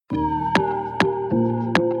Hey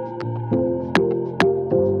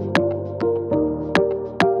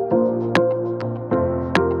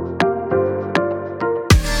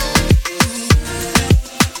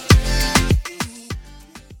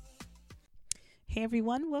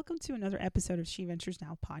everyone, welcome to another episode of She Ventures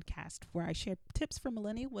Now podcast, where I share tips for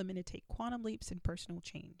millennial women to take quantum leaps in personal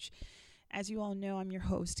change. As you all know, I'm your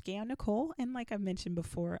host, Gail Nicole, and like I've mentioned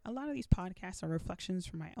before, a lot of these podcasts are reflections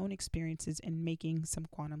from my own experiences in making some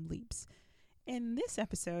quantum leaps. In this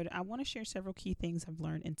episode, I want to share several key things I've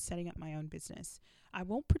learned in setting up my own business. I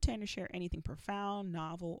won't pretend to share anything profound,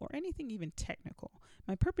 novel, or anything even technical.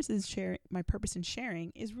 My purpose in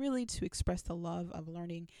sharing is really to express the love of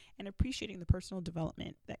learning and appreciating the personal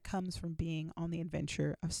development that comes from being on the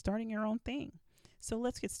adventure of starting your own thing. So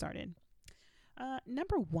let's get started.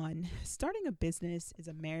 Number one, starting a business is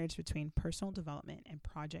a marriage between personal development and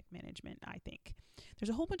project management, I think. There's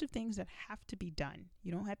a whole bunch of things that have to be done.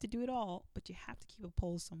 You don't have to do it all, but you have to keep a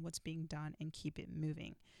pulse on what's being done and keep it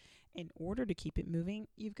moving. In order to keep it moving,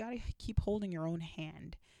 you've got to keep holding your own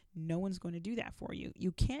hand. No one's going to do that for you.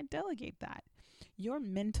 You can't delegate that. Your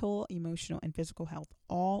mental, emotional, and physical health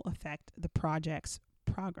all affect the project's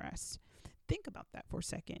progress. Think about that for a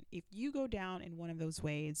second. If you go down in one of those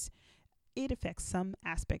ways, it affects some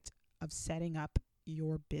aspect of setting up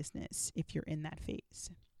your business if you're in that phase.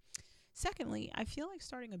 Secondly, I feel like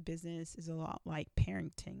starting a business is a lot like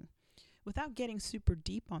parenting. Without getting super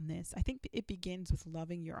deep on this, I think it begins with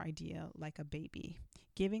loving your idea like a baby,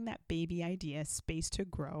 giving that baby idea space to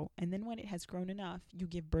grow, and then when it has grown enough, you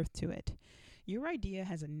give birth to it. Your idea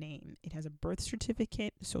has a name. It has a birth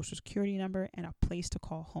certificate, social security number, and a place to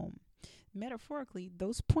call home. Metaphorically,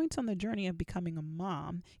 those points on the journey of becoming a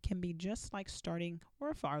mom can be just like starting,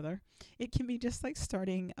 or a father, it can be just like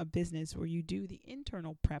starting a business where you do the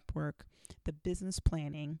internal prep work, the business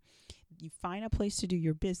planning, you find a place to do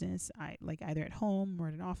your business, like either at home or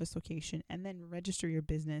at an office location, and then register your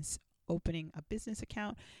business, opening a business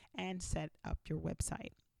account, and set up your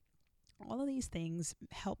website. All of these things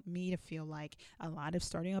help me to feel like a lot of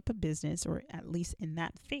starting up a business, or at least in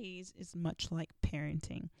that phase, is much like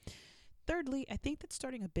parenting. Thirdly, I think that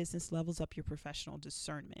starting a business levels up your professional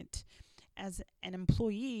discernment. As an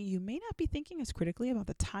employee, you may not be thinking as critically about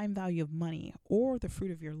the time value of money or the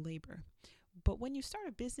fruit of your labor. But when you start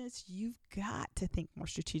a business, you've got to think more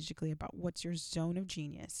strategically about what's your zone of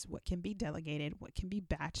genius, what can be delegated, what can be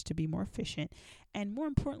batched to be more efficient, and more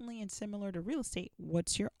importantly, and similar to real estate,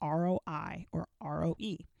 what's your ROI or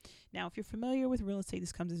ROE? Now, if you're familiar with real estate,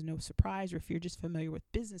 this comes as no surprise, or if you're just familiar with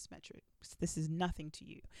business metrics, this is nothing to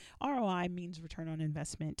you. ROI means return on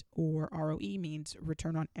investment, or ROE means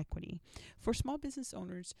return on equity. For small business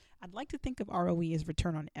owners, I'd like to think of ROE as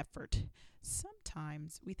return on effort.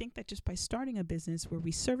 Sometimes we think that just by starting a business where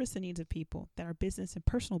we service the needs of people, that our business and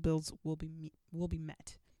personal bills will be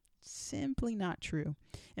met. Simply not true.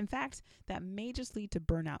 In fact, that may just lead to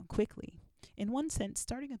burnout quickly. In one sense,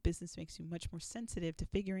 starting a business makes you much more sensitive to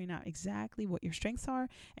figuring out exactly what your strengths are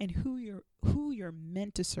and who you're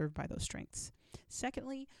meant to serve by those strengths.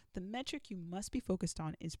 Secondly, the metric you must be focused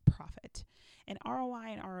on is profit. And ROI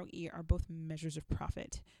and ROE are both measures of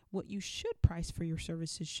profit. What you should price for your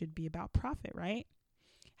services should be about profit, right?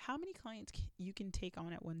 How many clients you can take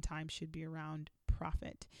on at one time should be around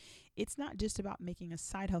profit. It's not just about making a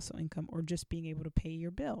side hustle income or just being able to pay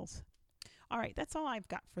your bills. All right, that's all I've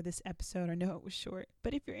got for this episode. I know it was short,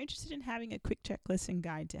 but if you're interested in having a quick checklist and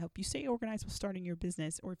guide to help you stay organized with starting your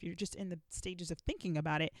business, or if you're just in the stages of thinking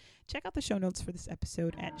about it, check out the show notes for this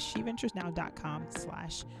episode at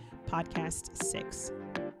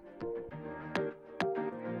sheventuresnow.com/podcast6.